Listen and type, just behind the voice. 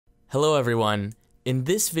Hello everyone. In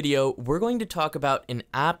this video, we're going to talk about an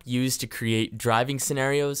app used to create driving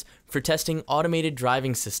scenarios for testing automated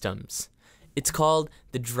driving systems. It's called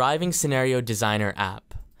the Driving Scenario Designer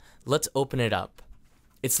app. Let's open it up.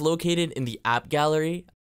 It's located in the App Gallery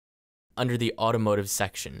under the Automotive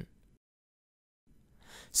section.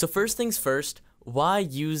 So first things first, why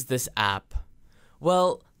use this app?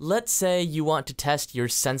 Well, let's say you want to test your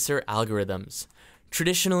sensor algorithms.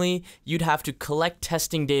 Traditionally, you'd have to collect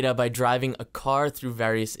testing data by driving a car through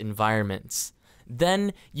various environments.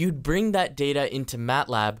 Then, you'd bring that data into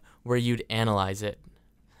MATLAB where you'd analyze it.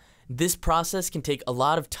 This process can take a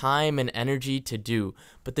lot of time and energy to do,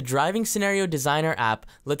 but the Driving Scenario Designer app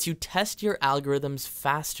lets you test your algorithms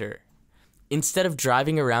faster. Instead of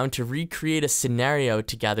driving around to recreate a scenario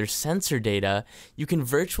to gather sensor data, you can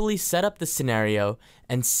virtually set up the scenario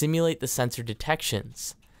and simulate the sensor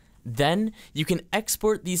detections. Then, you can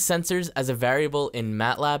export these sensors as a variable in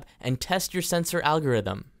MATLAB and test your sensor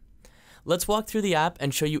algorithm. Let's walk through the app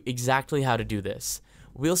and show you exactly how to do this.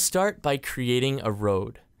 We'll start by creating a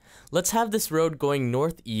road. Let's have this road going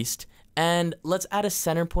northeast, and let's add a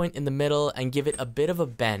center point in the middle and give it a bit of a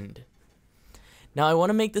bend. Now I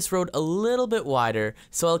want to make this road a little bit wider,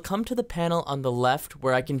 so I'll come to the panel on the left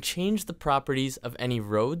where I can change the properties of any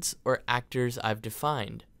roads or actors I've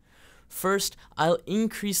defined. First, I'll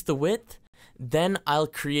increase the width, then I'll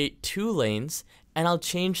create two lanes, and I'll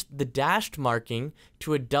change the dashed marking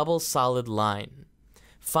to a double solid line.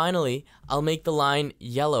 Finally, I'll make the line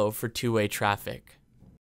yellow for two-way traffic.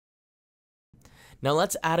 Now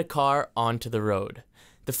let's add a car onto the road.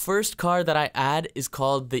 The first car that I add is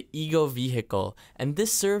called the ego vehicle, and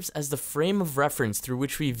this serves as the frame of reference through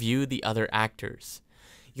which we view the other actors.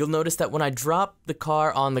 You'll notice that when I drop the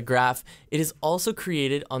car on the graph, it is also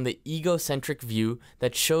created on the egocentric view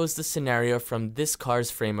that shows the scenario from this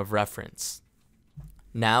car's frame of reference.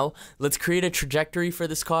 Now, let's create a trajectory for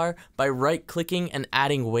this car by right-clicking and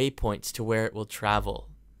adding waypoints to where it will travel.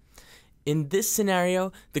 In this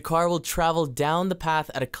scenario, the car will travel down the path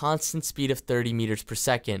at a constant speed of 30 meters per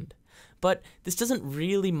second. But this doesn't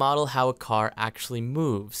really model how a car actually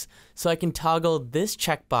moves, so I can toggle this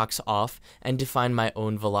checkbox off and define my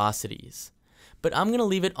own velocities. But I'm going to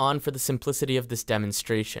leave it on for the simplicity of this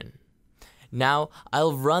demonstration. Now,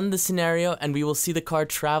 I'll run the scenario and we will see the car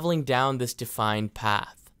traveling down this defined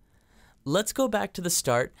path. Let's go back to the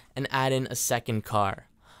start and add in a second car.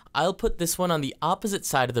 I'll put this one on the opposite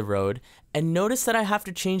side of the road, and notice that I have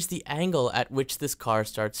to change the angle at which this car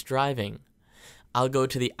starts driving. I'll go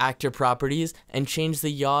to the actor properties and change the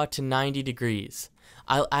yaw to 90 degrees.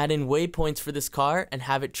 I'll add in waypoints for this car and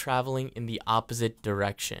have it traveling in the opposite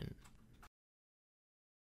direction.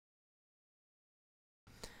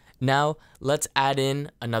 Now, let's add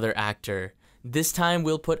in another actor. This time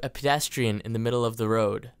we'll put a pedestrian in the middle of the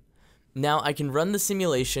road. Now I can run the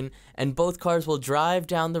simulation and both cars will drive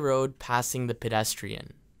down the road passing the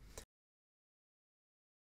pedestrian.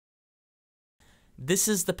 This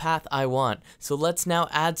is the path I want, so let's now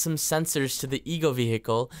add some sensors to the ego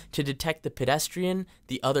vehicle to detect the pedestrian,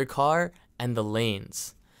 the other car, and the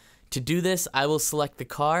lanes. To do this, I will select the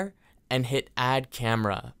car and hit Add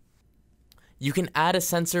Camera. You can add a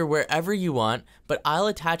sensor wherever you want, but I'll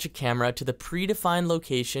attach a camera to the predefined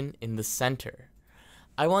location in the center.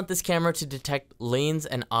 I want this camera to detect lanes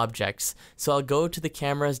and objects, so I'll go to the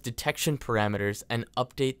camera's detection parameters and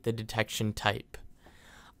update the detection type.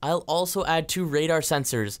 I'll also add two radar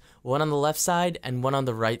sensors, one on the left side and one on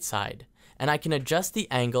the right side, and I can adjust the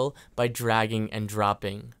angle by dragging and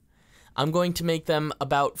dropping. I'm going to make them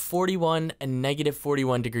about 41 and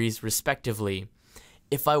 -41 degrees respectively.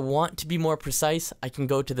 If I want to be more precise, I can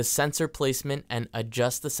go to the sensor placement and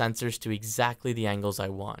adjust the sensors to exactly the angles I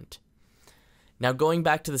want. Now going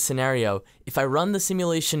back to the scenario, if I run the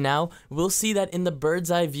simulation now, we'll see that in the bird's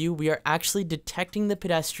eye view, we are actually detecting the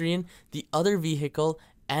pedestrian, the other vehicle,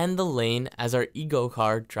 and the lane as our ego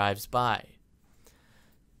car drives by.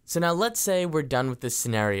 So now let's say we're done with this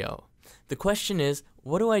scenario. The question is,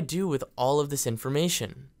 what do I do with all of this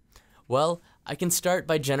information? Well, I can start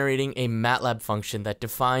by generating a MATLAB function that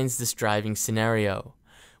defines this driving scenario.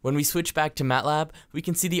 When we switch back to MATLAB, we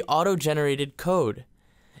can see the auto-generated code.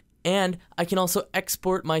 And I can also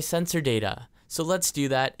export my sensor data. So let's do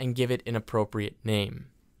that and give it an appropriate name.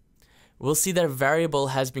 We'll see that a variable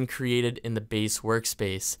has been created in the base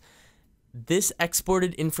workspace. This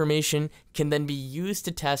exported information can then be used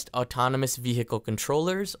to test autonomous vehicle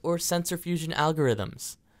controllers or sensor fusion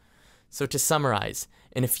algorithms. So to summarize,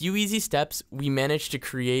 in a few easy steps, we managed to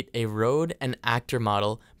create a road and actor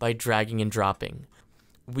model by dragging and dropping.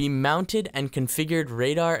 We mounted and configured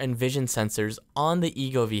radar and vision sensors on the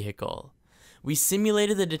ego vehicle. We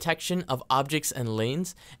simulated the detection of objects and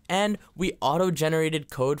lanes, and we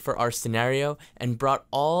auto-generated code for our scenario and brought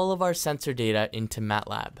all of our sensor data into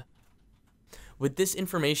MATLAB. With this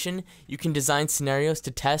information, you can design scenarios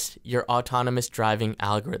to test your autonomous driving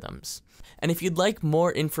algorithms. And if you'd like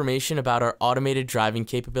more information about our automated driving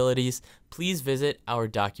capabilities, please visit our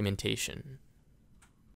documentation.